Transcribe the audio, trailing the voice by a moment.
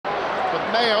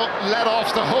Mayo let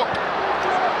off the hook.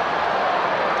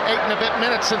 8 and a bit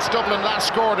minutes since Dublin last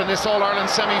scored in this All-Ireland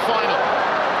semi-final.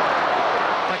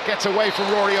 That gets away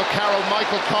from Rory O'Carroll.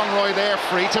 Michael Conroy there,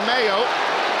 free to Mayo.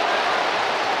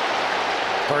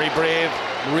 Very brave,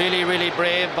 really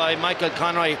brave by Michael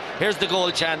Conroy. Here's the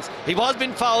goal chance. He was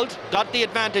being fouled, got the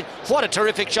advantage. What a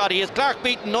terrific shot. He is Clark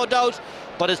beaten, no doubt,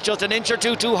 but it's just an inch or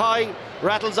two too high.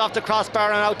 Rattles off the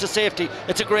crossbar and out to safety.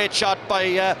 It's a great shot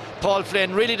by Paul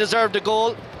Flynn. Really deserved a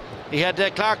goal. He had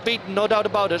Clark beaten, no doubt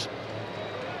about it.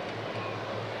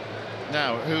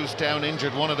 Now, who's down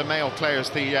injured? One of the Mayo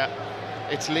players.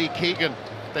 It's Lee Keegan.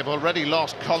 They've already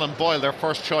lost Colin Boyle, their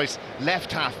first choice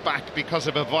left half back, because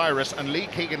of a virus, and Lee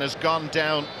Keegan has gone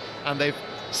down, and they've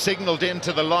signalled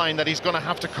into the line that he's going to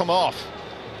have to come off.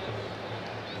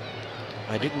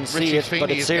 I didn't see it,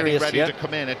 but it's serious. Ready to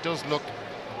come in. It does look.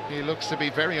 He looks to be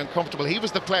very uncomfortable. He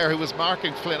was the player who was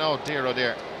marking Flynn. Oh dear, oh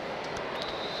dear.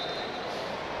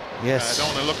 Yes. I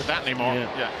don't want to look at that anymore.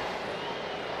 Yeah.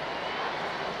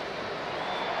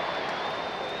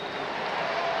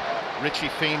 Richie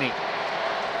Feeney.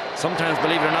 Sometimes,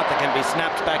 believe it or not, they can be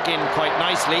snapped back in quite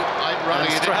nicely. I'd rather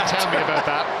you didn't tell me about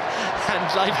that.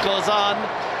 And life goes on.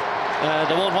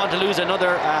 They won't want to lose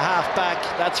another half back,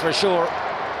 that's for sure.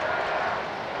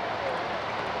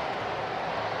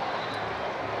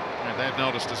 Yeah, they've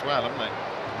noticed as well, haven't they?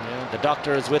 Yeah, the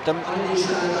doctor is with them.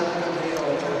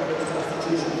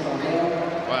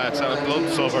 Well, it's a blood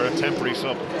sub or a temporary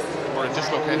sub, or a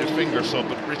dislocated finger sub,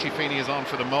 but Richie Feeney is on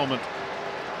for the moment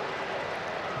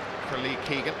for Lee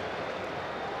Keegan.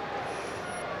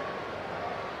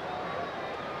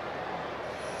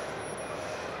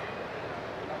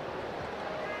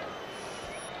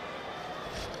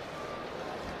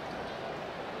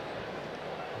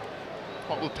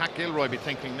 What will Pat Gilroy be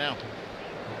thinking now?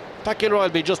 Pat Gilroy will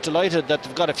be just delighted that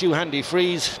they've got a few handy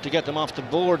frees to get them off the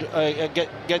board,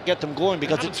 get them going,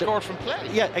 because it's scored from play.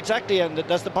 Yeah, exactly, and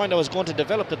that's the point I was going to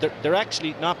develop, that they're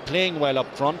actually not playing well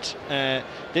up front.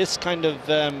 This kind of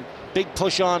big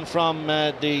push on from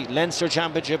the Leinster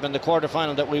Championship and the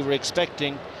quarter-final that we were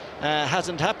expecting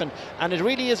hasn't happened, and it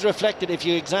really is reflected if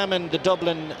you examine the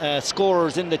Dublin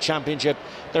scorers in the championship.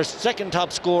 Their second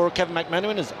top scorer, Kevin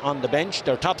McManaman, is on the bench.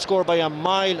 Their top scorer by a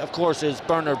mile, of course, is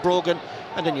Bernard Brogan,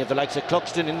 and then you have the likes of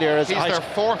Cluxton in there. He's their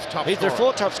fourth top scorer. He's their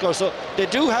fourth top scorer, so they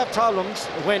do have problems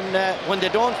when they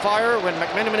don't fire, when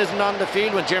McManaman isn't on the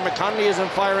field, when Jeremy Connolly isn't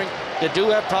firing. They do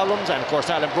have problems, and of course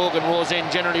Alan Brogan rolls in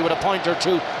generally with a point or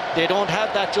two. They don't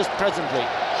have that just presently.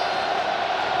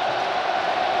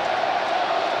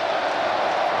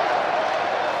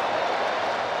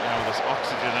 There's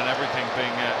oxygen and everything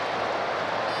being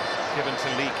given to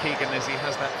Lee Keegan as he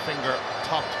has that finger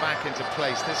topped back into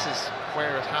place. This is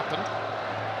where it happened.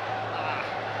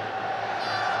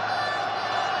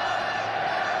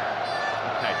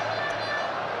 Okay.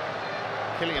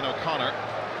 Cillian O'Connor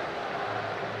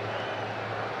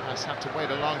has had to wait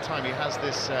a long time. He has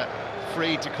this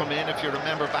free to come in, if you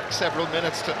remember back several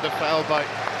minutes to the foul by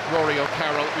Rory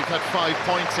O'Carroll. We've had 5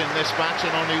 points in this match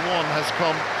and only one has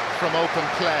come from open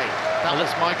play. That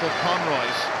was Michael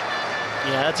Conroy's.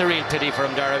 Yeah, that's a real pity for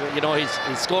him, Dara. You know, he's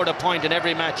scored a point in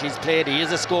every match he's played. He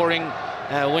is a scoring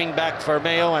wing back for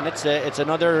Mayo, and it's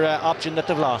another option that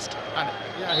they've lost. And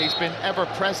yeah, he's been ever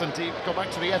present. Go back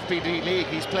to the FBD League.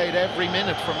 He's played every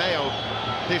minute for Mayo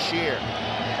this year.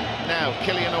 Now,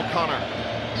 Cillian O'Connor,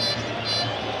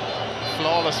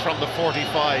 flawless from the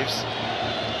 45s.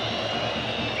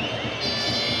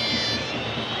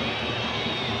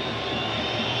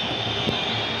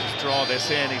 Draw this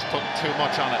in, he's putting too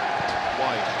much on it.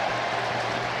 Wide.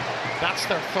 That's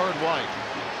their third wide.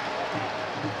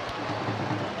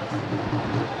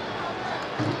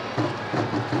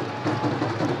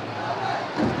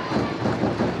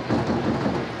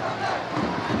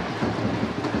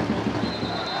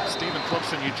 Stephen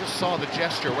Cluxton, you just saw the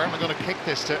gesture. Where am I going to kick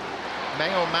this to?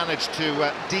 Mayo managed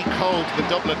to decode the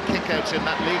Dublin kickouts in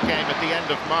that league game at the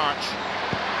end of March.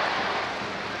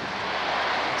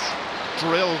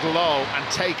 Drilled low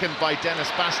and taken by Dennis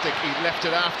Bastick. He left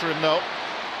it after him though.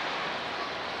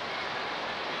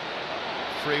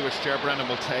 Free which Ger Brennan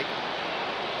will take.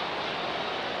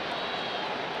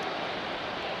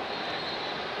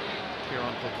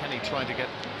 Kieran Kilkenny trying to get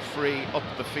free up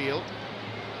the field.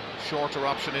 Shorter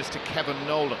option is to Kevin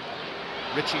Nolan.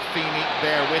 Richie Feeney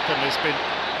there with him has been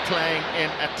playing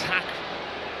in attack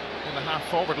in the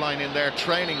half-forward line in their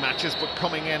training matches, but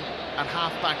coming in at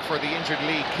half-back for the injured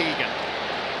Lee Keegan.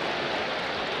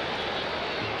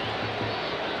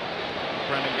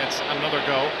 Brennan gets another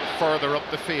go further up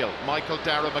the field. Michael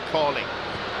Dara McCauley.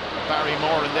 Barry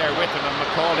Moore in there with him, and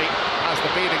McCauley has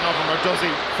the beating of him, or does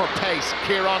he, for pace?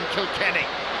 Kieran Kilkenny.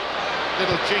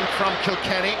 Little jink from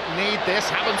Kilkenny. Need this,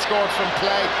 haven't scored from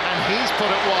play, and he's put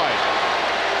it wide.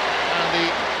 And the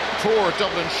poor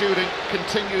Dublin shooting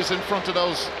continues in front of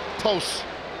those posts.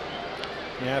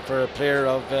 Yeah, for a player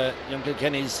of young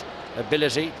Kilkenny's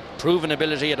ability, proven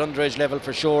ability at underage level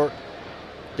for sure,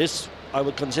 this I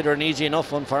would consider an easy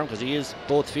enough one for him, because he is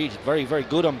both feet, very, very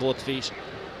good on both feet,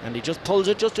 and he just pulls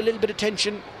it, just a little bit of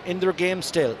tension in their game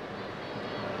still.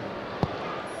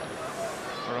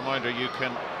 A reminder, you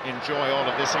can enjoy all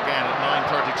of this again at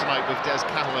 9:30 tonight with Des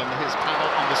Cahill and his panel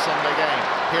on the Sunday game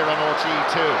here on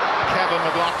RTE2. Kevin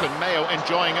McLaughlin, Mayo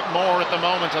enjoying it more at the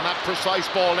moment, and that precise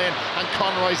ball in, and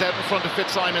Conroy's out in front of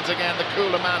Fitzsimons again, the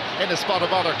cooler man in a spot of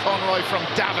bother. Conroy from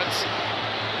Davits,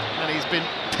 and he's been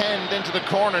penned into the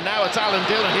corner. Now it's Alan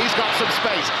Dillon, he's got some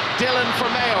space. Dillon for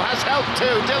Mayo has help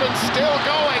too. Dillon still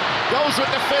going, goes with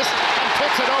the fist and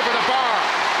puts it over the bar.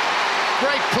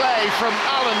 Great play from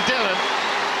Alan Dillon.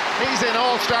 He's in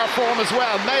all-star form as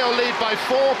well. Mayo lead by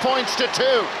 4 points to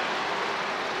 2.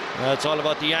 It's all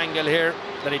about the angle here,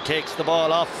 that he takes the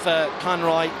ball off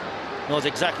Conroy. Knows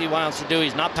exactly what he wants to do.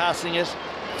 He's not passing it.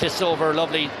 Fists over,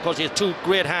 lovely. Of course, he has two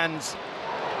great hands.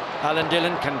 Alan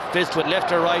Dillon can fist with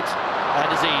left or right at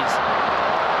his ease.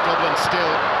 Dublin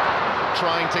still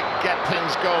trying to get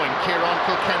things going. Kieran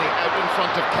Kilkenny out in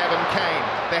front of Kevin Kane.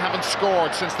 They haven't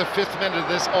scored since the 5th minute of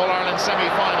this All-Ireland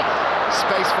semi-final.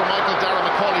 Space for Michael Dara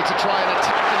McCauley to try and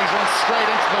attack, and he's run straight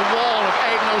into the wall of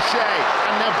Aidan O'Shea.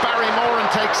 And now Barry Moran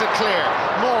takes it clear.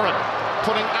 Moran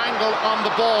putting angle on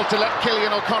the ball to let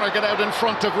Cillian O'Connor get out in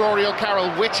front of Rory O'Carroll,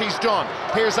 which he's done.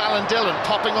 Here's Alan Dillon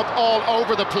popping up all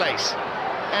over the place.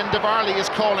 Enda Barley is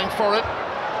calling for it,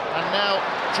 and now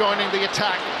joining the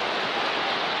attack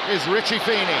is Richie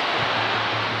Feeney.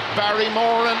 Barry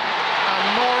Moran, and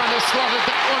Moran has slotted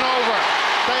that one over.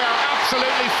 They are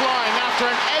absolutely flying after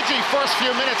an edgy first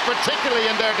few minutes, particularly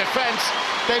in their defence.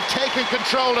 They've taken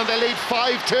control and they lead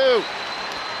 5-2.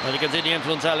 Well, you can see the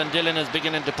influence Alan Dillon is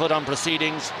beginning to put on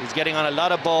proceedings. He's getting on a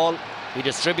lot of ball. He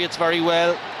distributes very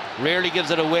well, rarely gives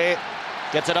it away,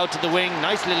 gets it out to the wing.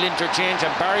 Nice little interchange,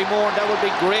 and Barry Moran, that would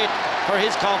be great for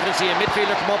his confidence. See a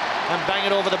midfielder come up and bang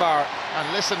it over the bar.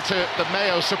 And listen to the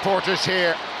Mayo supporters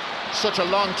here. Such a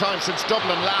long time since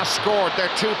Dublin last scored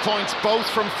their 2 points, both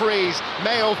from frees.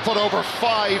 Mayo put over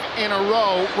 5 in a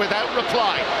row without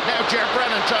reply. Now Ger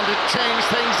Brennan trying to change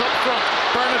things up front.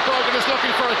 Bernard Brogan is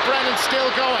looking for it. Brennan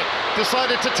still going.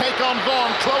 Decided to take on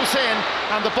Vaughan close in,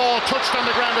 and the ball touched on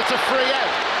the ground. It's a free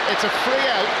out. It's a free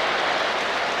out.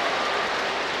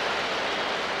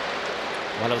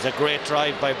 Well, it was a great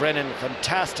drive by Brennan,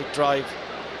 fantastic drive,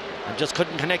 and just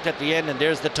couldn't connect at the end, and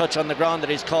there's the touch on the ground that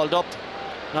he's called up.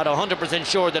 Not 100%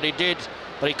 sure that he did,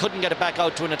 but he couldn't get it back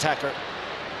out to an attacker.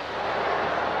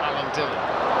 Alan Dillon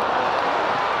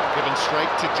given straight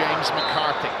to James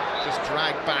McCarthy, just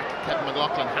dragged back. Kevin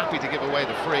McLaughlin happy to give away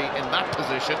the free in that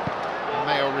position, and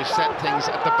Mayo reset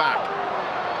things at the back.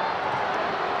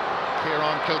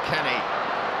 Kieran Kilkenny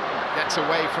gets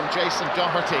away from Jason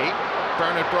Doherty.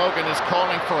 Bernard Brogan is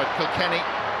calling for it. Kilkenny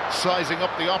sizing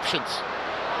up the options.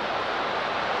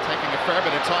 Taking a fair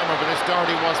bit of time over this.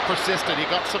 Doherty was persistent. He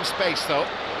got some space though.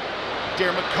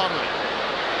 Diarmuid Connolly.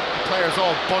 The players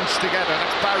all bunched together.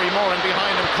 That's Barry Moran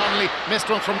behind him. Connolly missed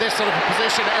one from this sort of a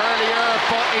position earlier,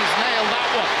 but he's nailed that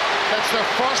one. That's their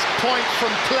first point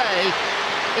from play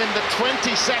in the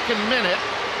 22nd minute,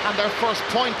 and their first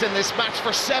point in this match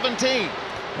for 17.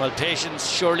 Well, patience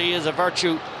surely is a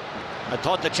virtue. I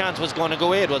thought the chance was going to go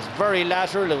away. It was very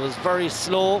lateral, it was very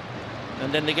slow,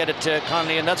 and then they get it to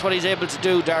Connolly, and that's what he's able to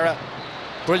do, Dara.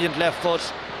 Brilliant left foot,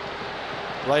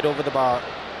 right over the bar.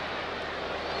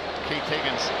 Keith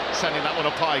Higgins sending that one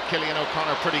up high. Cillian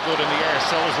O'Connor pretty good in the air,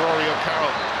 so is Rory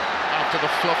O'Carroll. After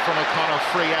the fluff from O'Connor,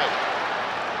 free out.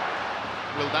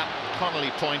 Will that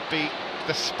Connolly point be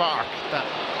the spark that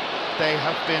they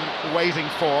have been waiting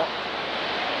for?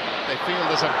 They feel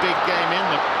there's a big game in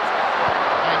them.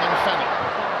 Eamon Fennell.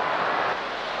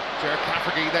 Ger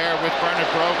Cafferty there with Bernard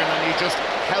Brogan, and he just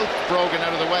helped Brogan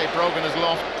out of the way. Brogan has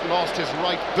lost his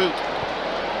right boot.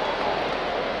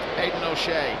 Aidan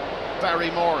O'Shea,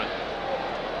 Barry Moran.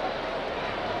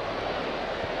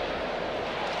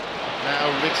 Now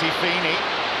Richie Feeney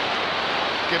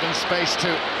given space to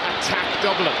attack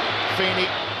Dublin. Feeney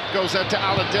goes out to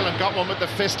Alan Dillon, got one with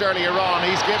the fist earlier on.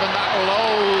 He's given that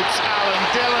loads, Alan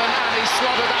Dillon, and he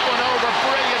slotted that one over.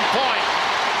 Brilliant point.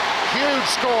 Huge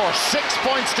score, 6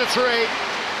 points to 3.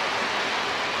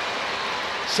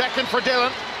 Second for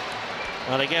Dillon.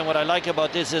 Well, again, what I like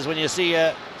about this is when you see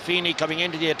Feeney coming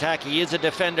into the attack. He is a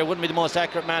defender, wouldn't be the most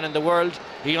accurate man in the world.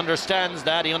 He understands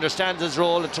that, he understands his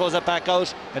role, and throws it back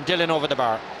out, and Dillon over the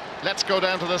bar. Let's go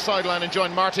down to the sideline and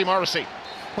join Marty Morrissey.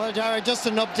 Well, Jared, just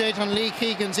an update on Lee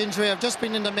Keegan's injury. I've just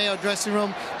been in the Mayo dressing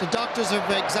room. The doctors have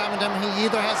examined him. He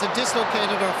either has a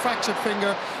dislocated or fractured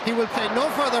finger. He will play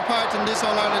no further part in this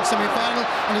All-Ireland semi-final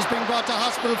and is being brought to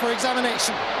hospital for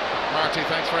examination. Marty,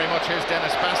 thanks very much. Here's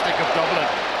Dennis Bastick of Dublin,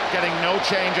 getting no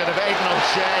change out of Aidan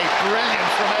O'Shea.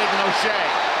 Brilliant from Aidan O'Shea.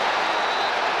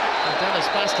 And Dennis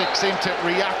Bastick seemed to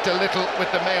react a little with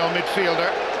the Mayo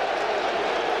midfielder.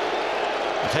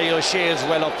 I tell you, O'Shea is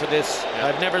well up for this. Yeah.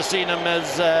 I've never seen him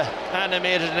as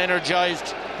animated and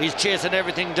energised. He's chasing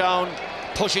everything down,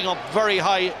 pushing up very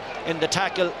high in the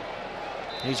tackle.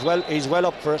 He's well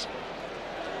up for it.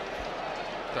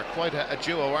 They're quite a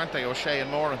duo, aren't they, O'Shea and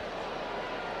Moran?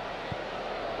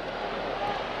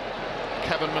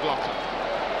 Kevin McLaughlin.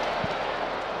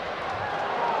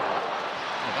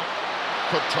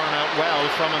 Could turn out well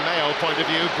from a Mayo point of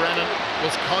view. Brennan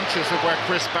was conscious of where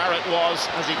Chris Barrett was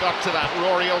as he got to that.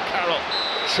 Rory O'Carroll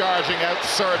charging out,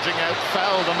 surging out,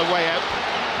 fouled on the way out.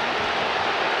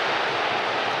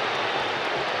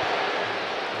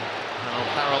 And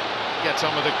O'Carroll gets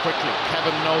on with it quickly.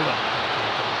 Kevin Nolan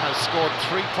has scored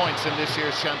 3 points in this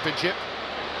year's championship.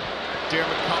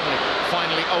 Dermot Connolly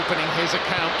finally opening his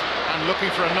account and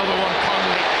looking for another one.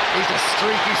 Connolly, he's a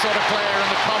streaky sort of player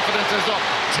and the confidence is up.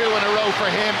 2 in a row for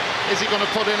him. Is he going to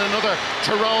put in another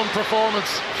Tyrone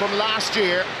performance from last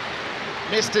year?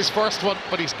 Missed his first one,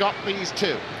 but he's got these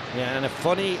 2. Yeah, and a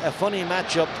funny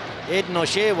matchup. Aidan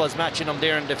O'Shea was matching him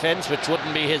there in defence, which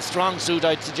wouldn't be his strong suit,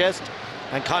 I'd suggest.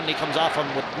 And Connolly comes off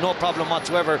him with no problem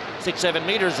whatsoever, 6-7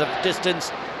 metres of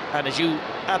distance. And as you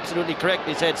absolutely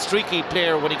correctly said, streaky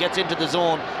player. When he gets into the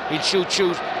zone, he'll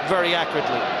shoot very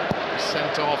accurately.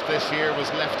 Sent off this year, was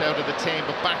left out of the team,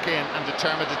 but back in and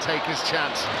determined to take his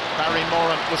chance. Barry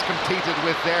Moran was competed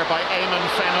with there by Eamon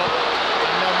Fennell,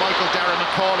 and now Michael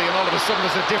Dara-McCauley, and all of a sudden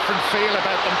there's a different feel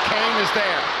about them. Kane is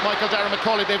there, Michael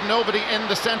Dara-McCauley, they've nobody in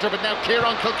the centre, but now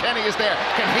Kieran Kilkenny is there.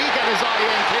 Can he get his eye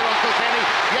in, Kieran Kilkenny?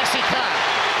 Yes, he can.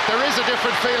 There is a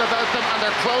different feel about them, and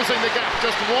they're closing the gap,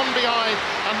 just one behind,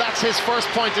 and that's his first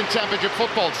point in championship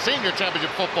football, senior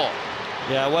championship football.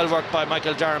 Yeah, well worked by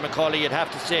Michael Dara-McCauley, you'd have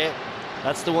to say.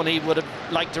 That's the one he would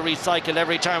have liked to recycle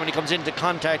every time when he comes into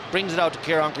contact, brings it out to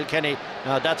Kieran Kilkenny.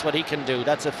 Now that's what he can do.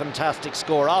 That's a fantastic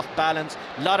score, off balance,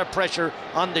 a lot of pressure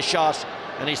on the shot,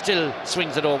 and he still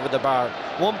swings it over the bar.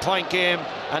 1 point game,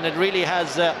 and it really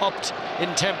has upped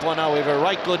in tempo now. We have a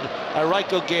right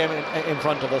good game in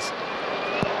front of us.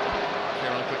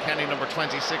 Kieran Kilkenny, number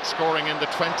 26, scoring in the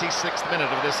 26th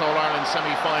minute of this All-Ireland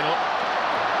semi-final.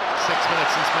 6 minutes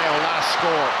since Mayo last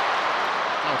scored.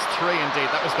 No, it's 3 indeed.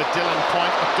 That was the Dillon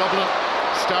point of Dublin,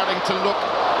 starting to look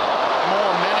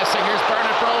more menacing. Here's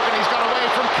Bernard Brogan. He's got away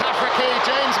from Cafferkey.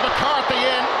 James McCarthy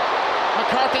in.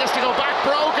 McCarthy has to go back.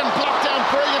 Brogan blocked down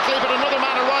brilliantly, but another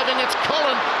man arriving. It's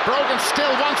Cullen. Brogan still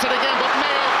wants it again, but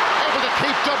Mayo able to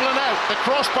keep Dublin out. The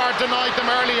crossbar denied them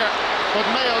earlier, but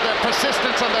Mayo, their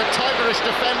persistence and their tigerish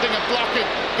defending and blocking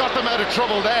got them out of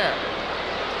trouble there.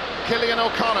 Killian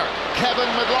O'Connor, Kevin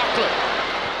McLaughlin.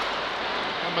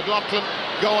 And McLaughlin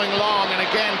going long, and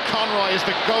again Conroy is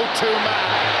the go-to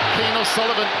man. Cian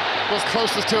O'Sullivan was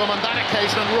closest to him on that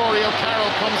occasion, and Rory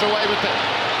O'Carroll comes away with it.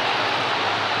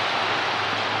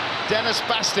 Dennis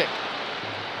Bastick.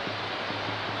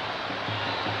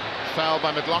 Foul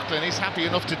by McLaughlin. He's happy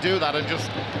enough to do that and just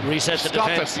reset the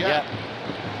defence. Yeah.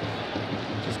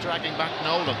 Just dragging back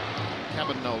Nolan,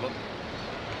 Kevin Nolan.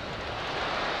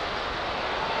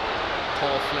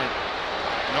 Paul Flynn,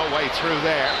 no way through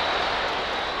there.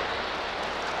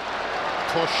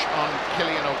 Push on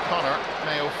Killian O'Connor,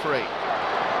 Mayo free.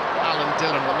 Alan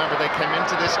Dillon, remember they came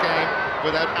into this game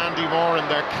without Andy Moran,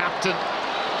 their captain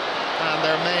and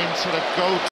their main sort of go-to